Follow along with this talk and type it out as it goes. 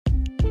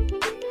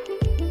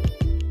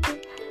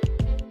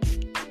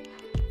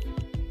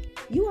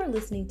You are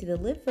listening to the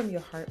Live From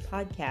Your Heart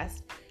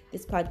podcast.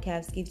 This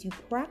podcast gives you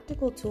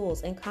practical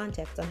tools and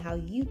context on how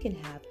you can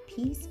have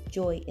peace,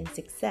 joy, and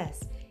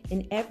success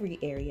in every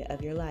area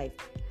of your life,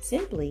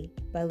 simply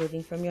by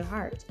living from your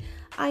heart.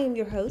 I am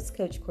your host,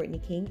 Coach Courtney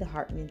King, the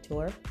Heart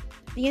Mentor.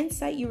 The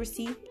insight you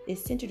receive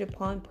is centered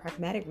upon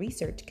pragmatic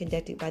research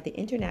conducted by the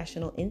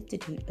International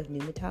Institute of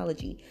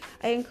Pneumatology.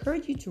 I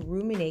encourage you to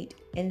ruminate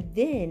and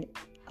then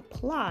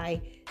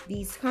apply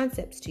these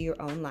concepts to your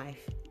own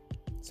life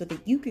so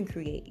that you can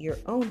create your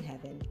own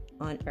heaven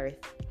on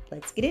earth.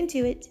 Let's get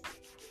into it.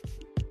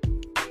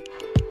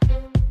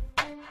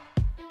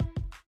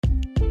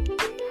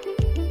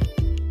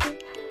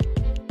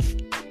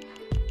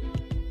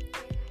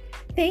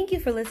 Thank you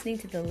for listening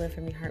to the Live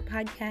From Your Heart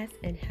podcast,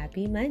 and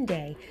happy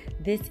Monday.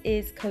 This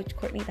is Coach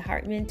Courtney, the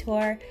Heart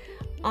Mentor.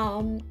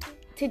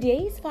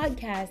 Today's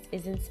podcast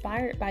is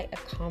inspired by a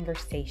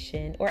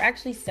conversation, or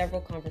actually several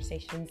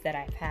conversations that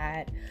I've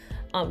had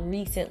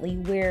recently,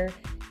 where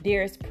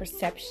there's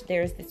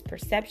this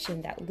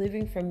perception that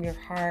living from your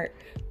heart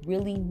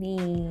really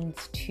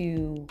means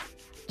to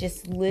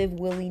just live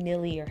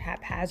willy-nilly or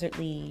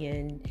haphazardly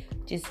and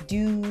just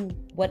do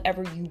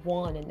whatever you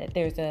want, and that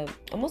there's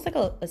almost like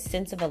a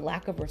sense of a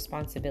lack of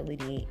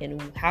responsibility in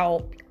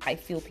how I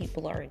feel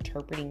people are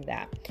interpreting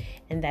that,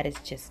 and that is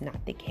just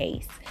not the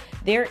case.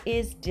 There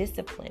is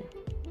discipline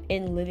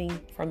in living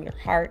from your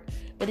heart,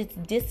 but it's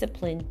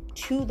discipline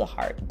to the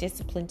heart,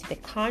 discipline to the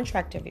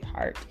contract of your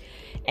heart.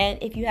 And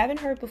if you haven't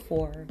heard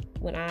before,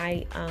 when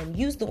I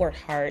use the word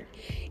heart,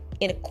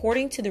 and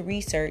according to the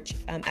research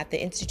at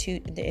the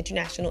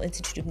International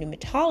Institute of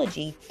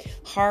Pneumatology,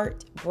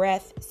 heart,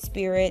 breath,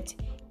 spirit,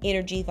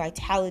 energy,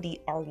 vitality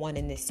are one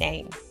and the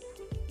same.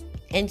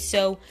 And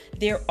so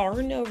there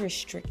are no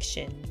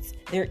restrictions.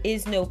 There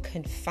is no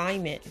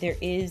confinement. There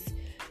is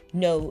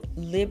no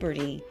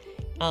liberty,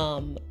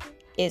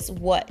 is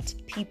what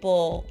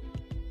people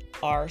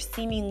are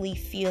seemingly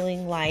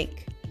feeling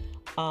like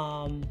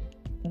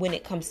when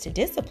it comes to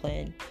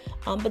discipline.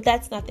 But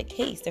that's not the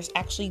case. There's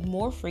actually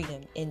more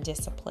freedom in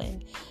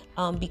discipline,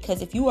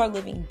 because if you are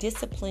living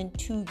discipline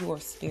to your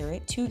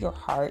spirit, to your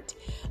heart,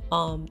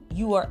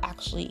 you are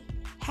actually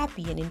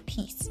happy and in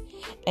peace.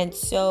 And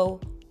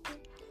so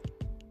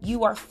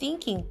you are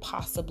thinking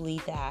possibly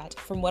that,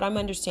 from what I'm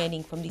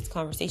understanding from these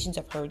conversations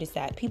I've heard, is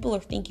that people are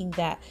thinking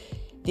that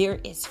there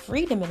is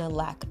freedom and a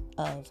lack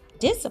of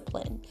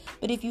discipline.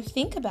 But if you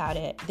think about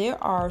it,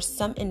 there are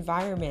some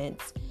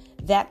environments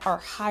that are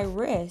high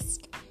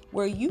risk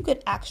where you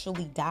could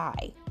actually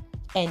die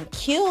and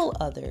kill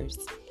others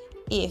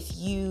if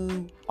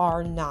you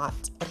are not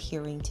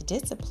adhering to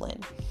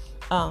discipline.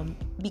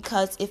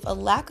 Because if a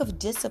lack of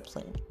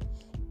discipline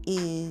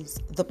is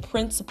the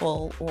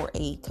principle or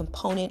a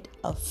component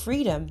of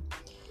freedom,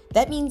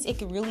 that means it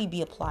could really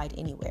be applied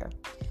anywhere.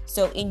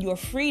 So in your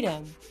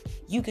freedom,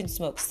 you can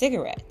smoke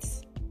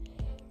cigarettes.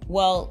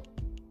 Well,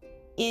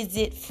 is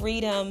it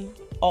freedom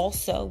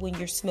also when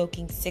you're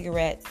smoking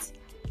cigarettes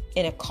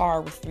in a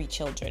car with 3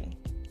 children?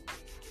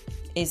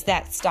 Is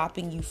that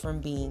stopping you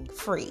from being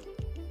free?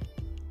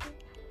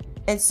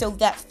 And so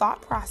that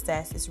thought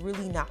process is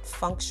really not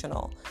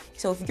functional.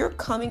 So if you're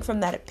coming from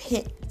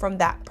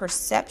that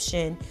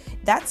perception,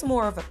 that's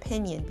more of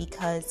opinion,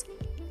 because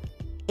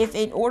if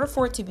in order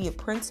for it to be a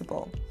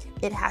principle,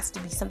 it has to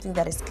be something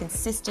that is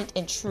consistent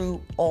and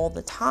true all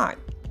the time.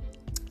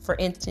 For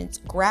instance,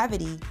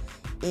 gravity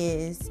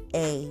is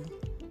a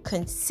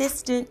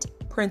consistent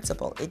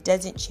principle. It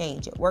doesn't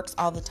change. It works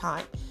all the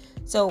time.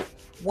 So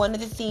one of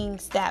the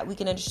things that we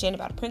can understand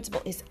about a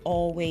principle is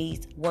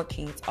always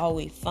working. It's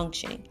always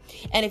functioning.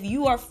 And if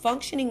you are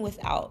functioning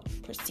without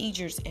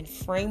procedures and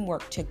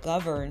framework to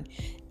govern,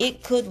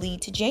 it could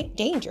lead to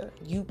danger.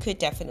 You could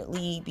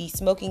definitely be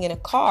smoking in a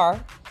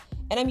car.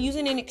 And I'm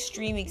using an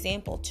extreme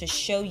example to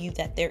show you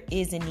that there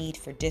is a need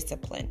for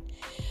discipline.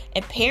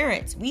 And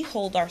parents, we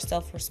hold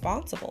ourselves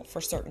responsible for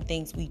certain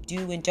things we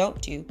do and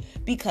don't do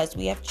because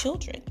we have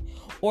children.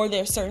 Or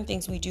there are certain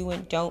things we do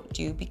and don't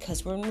do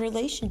because we're in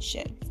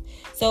relationships.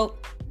 So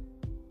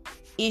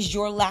is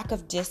your lack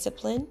of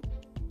discipline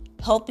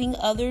helping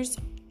others,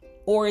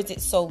 or is it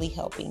solely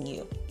helping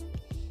you?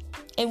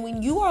 And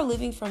when you are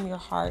living from your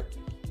heart,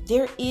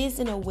 there is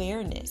an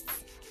awareness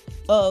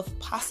of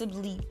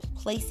possibly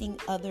placing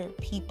other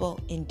people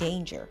in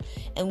danger.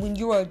 And when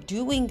you are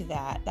doing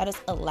that, that is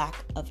a lack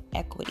of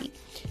equity.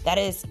 That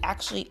is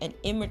actually an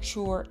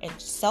immature and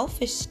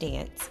selfish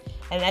stance,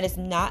 and that is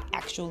not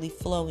actually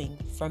flowing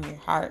from your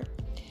heart.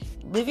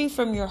 Living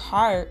from your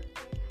heart,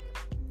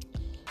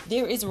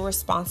 there is a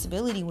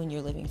responsibility when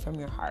you're living from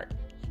your heart,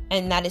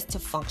 and that is to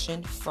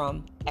function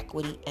from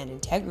equity and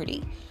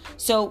integrity.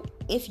 So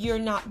if you're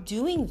not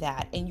doing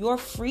that, and your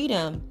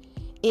freedom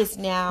is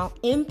now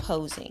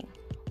imposing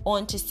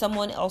onto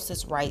someone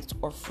else's rights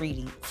or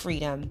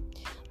freedom,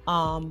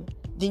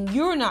 then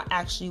you're not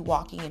actually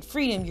walking in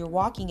freedom. You're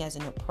walking as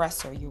an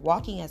oppressor. You're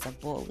walking as a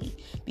bully,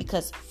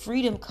 because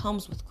freedom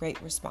comes with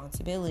great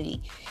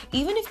responsibility.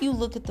 Even if you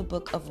look at the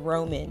book of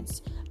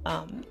Romans,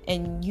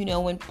 and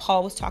when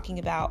Paul was talking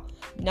about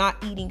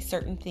not eating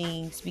certain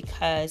things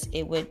because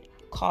it would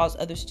cause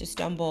others to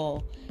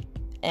stumble.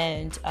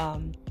 And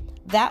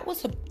that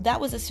was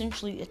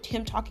essentially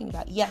him talking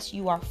about, yes,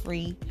 you are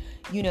free.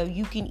 You know,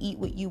 you can eat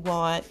what you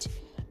want.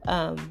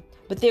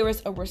 But there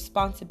is a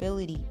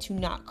responsibility to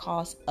not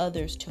cause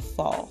others to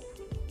fall,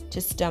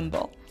 to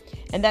stumble.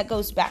 And that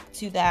goes back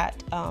to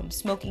that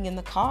smoking in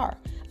the car.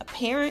 A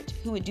parent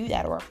who would do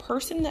that, or a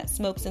person that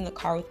smokes in the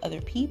car with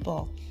other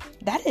people,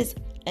 that is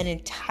an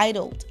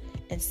entitled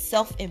and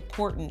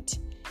self-important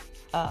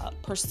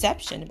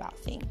perception about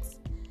things.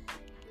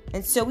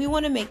 And so we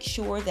want to make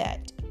sure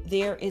that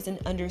there is an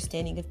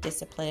understanding of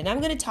discipline. And I'm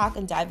going to talk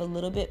and dive a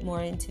little bit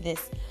more into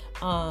this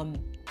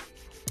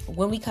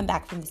when we come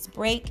back from this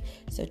break.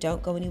 So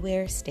don't go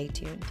anywhere. Stay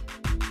tuned.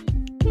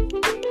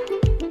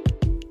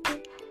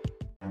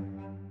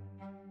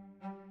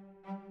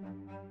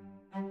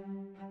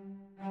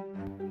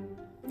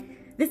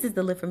 This is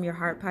the Live From Your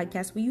Heart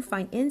podcast, where you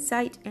find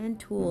insight and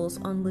tools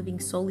on living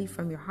solely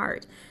from your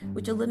heart,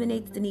 which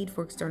eliminates the need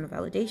for external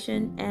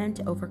validation and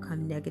to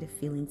overcome negative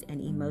feelings and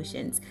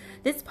emotions.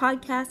 This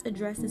podcast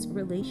addresses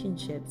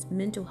relationships,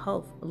 mental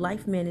health,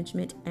 life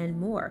management, and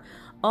more,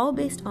 all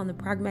based on the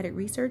pragmatic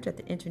research at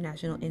the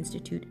International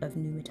Institute of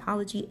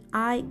Pneumatology.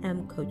 I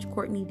am Coach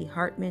Courtney, the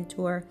Heart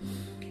Mentor.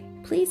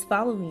 Please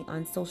follow me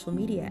on social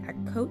media at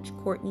Coach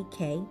Courtney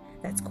K.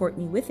 That's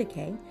Courtney with a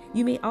K.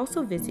 You may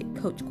also visit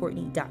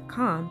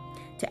CoachCourtney.com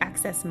to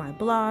access my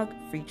blog,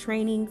 free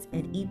trainings,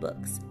 and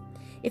ebooks.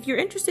 If you're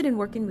interested in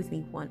working with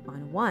me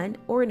one-on-one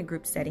or in a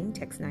group setting,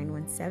 text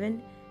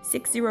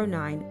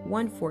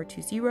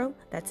 917-609-1420.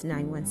 That's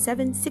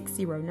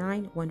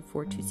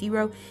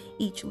 917-609-1420.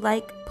 Each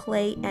like,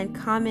 play, and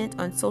comment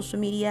on social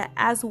media,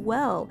 as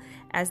well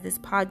as this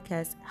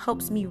podcast,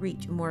 helps me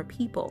reach more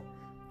people.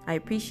 I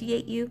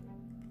appreciate you.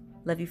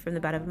 Love you from the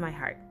bottom of my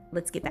heart.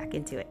 Let's get back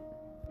into it.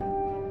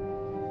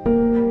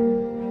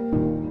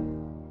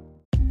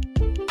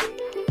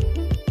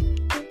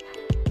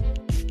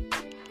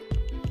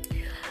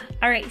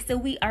 All right, so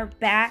we are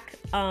back.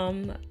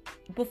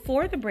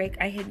 Before the break,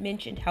 I had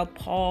mentioned how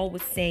Paul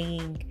was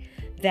saying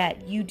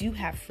that you do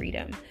have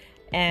freedom,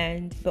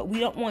 but we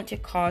don't want to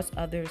cause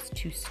others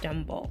to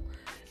stumble.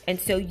 And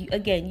so,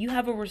 you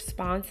have a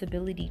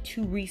responsibility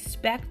to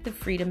respect the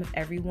freedom of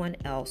everyone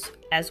else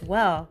as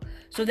well,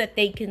 so that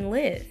they can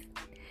live.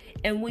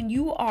 And when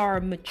you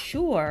are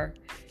mature,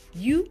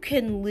 you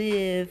can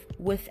live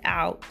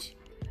without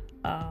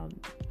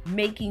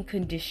making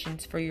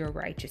conditions for your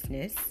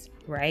righteousness,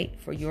 right?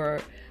 For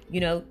your,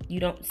 you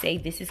don't say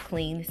this is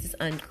clean, this is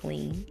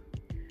unclean.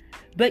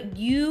 But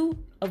you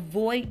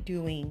avoid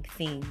doing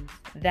things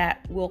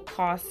that will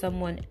cause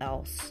someone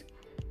else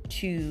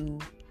to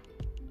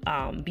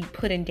be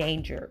put in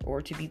danger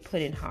or to be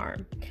put in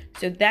harm.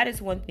 So that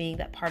is one thing,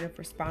 that part of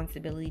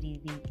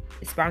responsibility,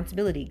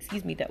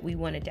 that we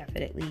want to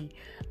definitely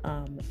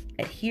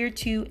adhere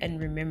to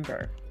and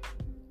remember.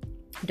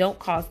 Don't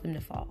cause them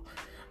to fall.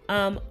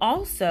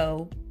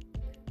 Also,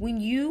 when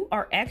you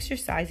are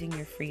exercising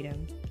your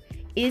freedom,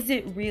 is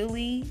it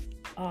really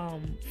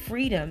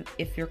freedom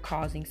if you're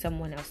causing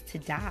someone else to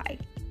die?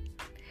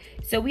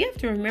 So we have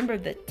to remember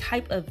the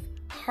type of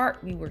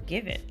heart we were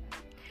given.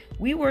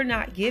 We were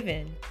not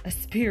given a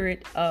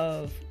spirit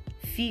of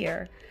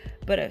fear,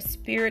 but a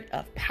spirit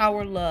of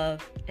power,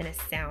 love, and a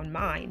sound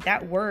mind.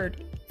 That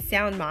word,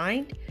 sound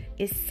mind,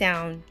 is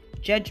sound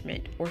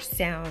judgment or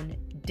sound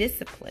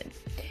discipline.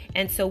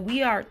 And so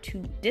we are to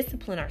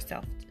discipline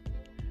ourselves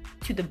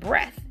to the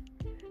breath.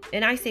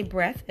 And I say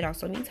breath, it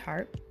also means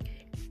heart.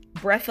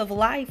 Breath of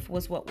life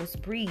was what was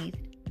breathed.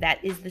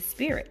 That is the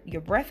spirit.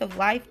 Your breath of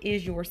life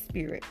is your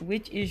spirit,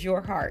 which is your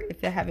heart,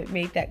 if I haven't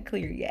made that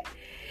clear yet.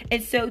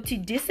 And so to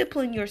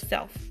discipline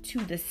yourself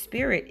to the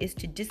spirit is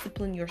to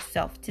discipline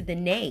yourself to the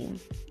name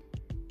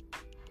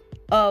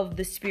of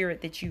the spirit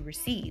that you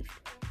received,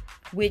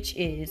 which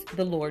is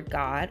the Lord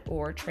God,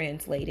 or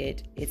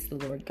translated, it's the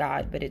Lord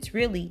God, but it's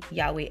really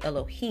Yahweh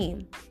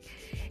Elohim.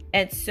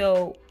 And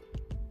so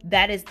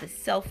that is the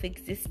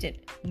self-existent,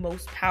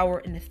 most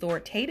power and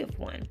authoritative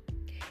one.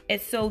 And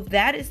so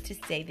that is to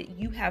say that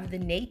you have the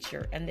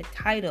nature and the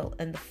title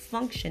and the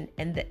function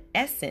and the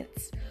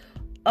essence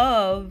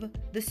of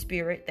the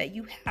spirit that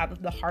you have,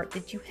 of the heart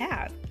that you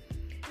have.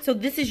 So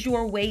this is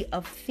your way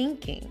of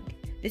thinking.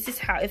 This is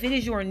how, if it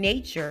is your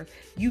nature,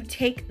 you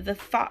take the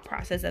thought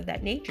process of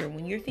that nature.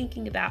 When you're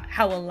thinking about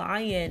how a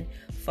lion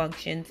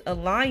functions, a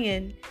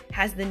lion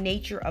has the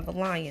nature of a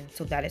lion.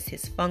 So that is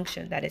his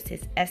function. That is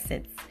his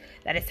essence.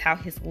 That is how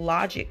his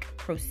logic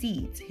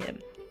proceeds him,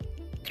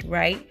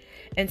 right?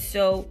 And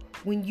so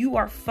when you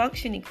are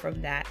functioning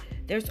from that,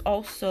 there's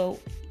also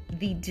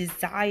the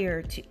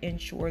desire to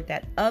ensure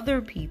that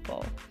other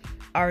people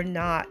are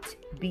not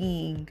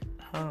being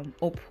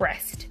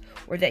oppressed,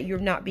 or that you're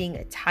not being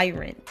a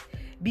tyrant.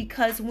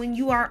 Because when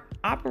you are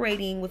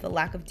operating with a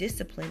lack of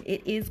discipline,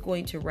 it is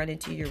going to run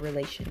into your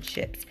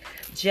relationships,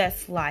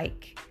 just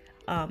like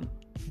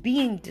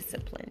being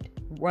disciplined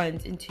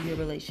runs into your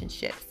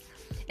relationships.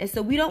 And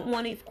so we don't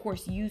want to, of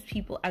course, use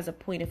people as a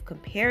point of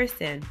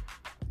comparison.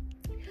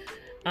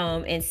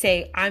 and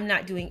say, I'm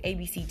not doing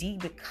ABCD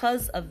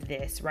because of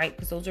this, right?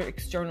 Because those are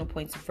external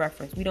points of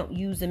reference. We don't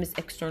use them as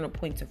external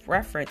points of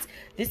reference.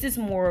 This is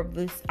more of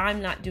this,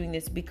 I'm not doing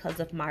this because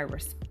of my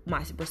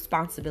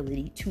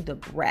responsibility to the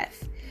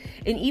breath.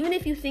 And even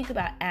if you think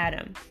about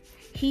Adam,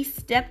 he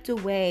stepped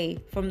away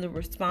from the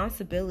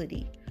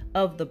responsibility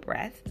of the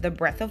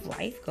breath of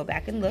life. Go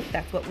back and look,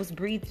 that's what was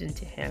breathed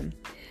into him.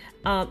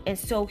 And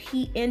so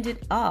he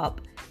ended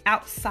up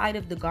outside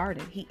of the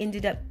garden. He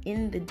ended up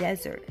in the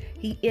desert.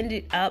 He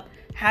ended up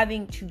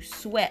having to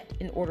sweat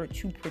in order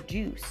to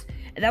produce.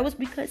 And that was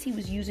because he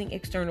was using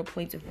external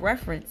points of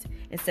reference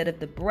instead of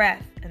the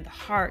breath and the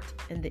heart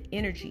and the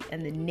energy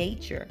and the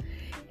nature.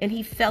 And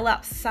he fell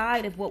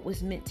outside of what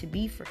was meant to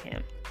be for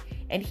him.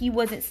 And he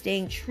wasn't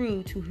staying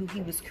true to who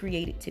he was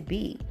created to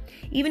be.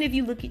 Even if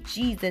you look at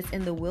Jesus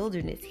in the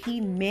wilderness,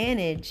 he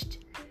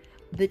managed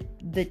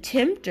the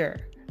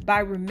tempter by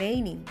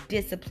remaining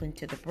disciplined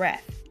to the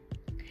breath.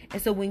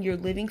 And so when you're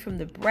living from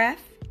the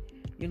breath,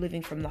 you're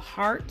living from the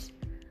heart,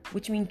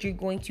 which means you're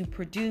going to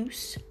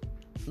produce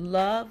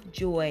love,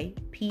 joy,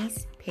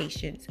 peace,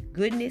 patience,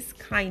 goodness,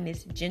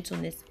 kindness,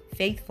 gentleness,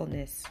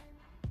 faithfulness,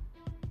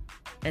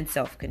 and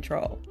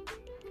self-control,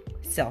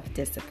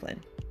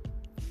 self-discipline.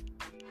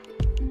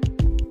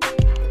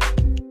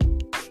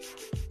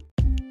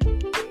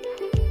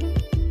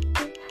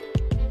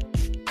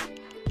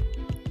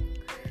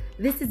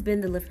 This has been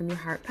the Live From Your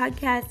Heart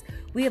podcast.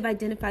 We have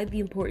identified the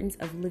importance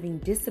of living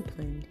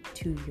disciplined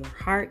to your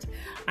heart.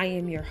 I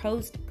am your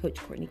host, Coach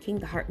Courtney King,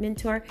 the Heart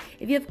Mentor.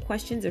 If you have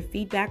questions or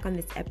feedback on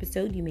this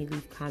episode, you may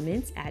leave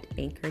comments at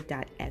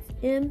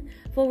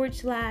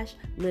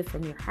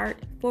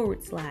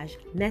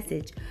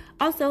anchor.fm/livefromyourheart/message.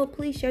 Also,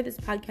 please share this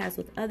podcast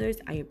with others.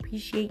 I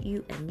appreciate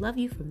you and love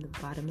you from the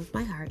bottom of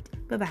my heart.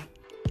 Bye-bye.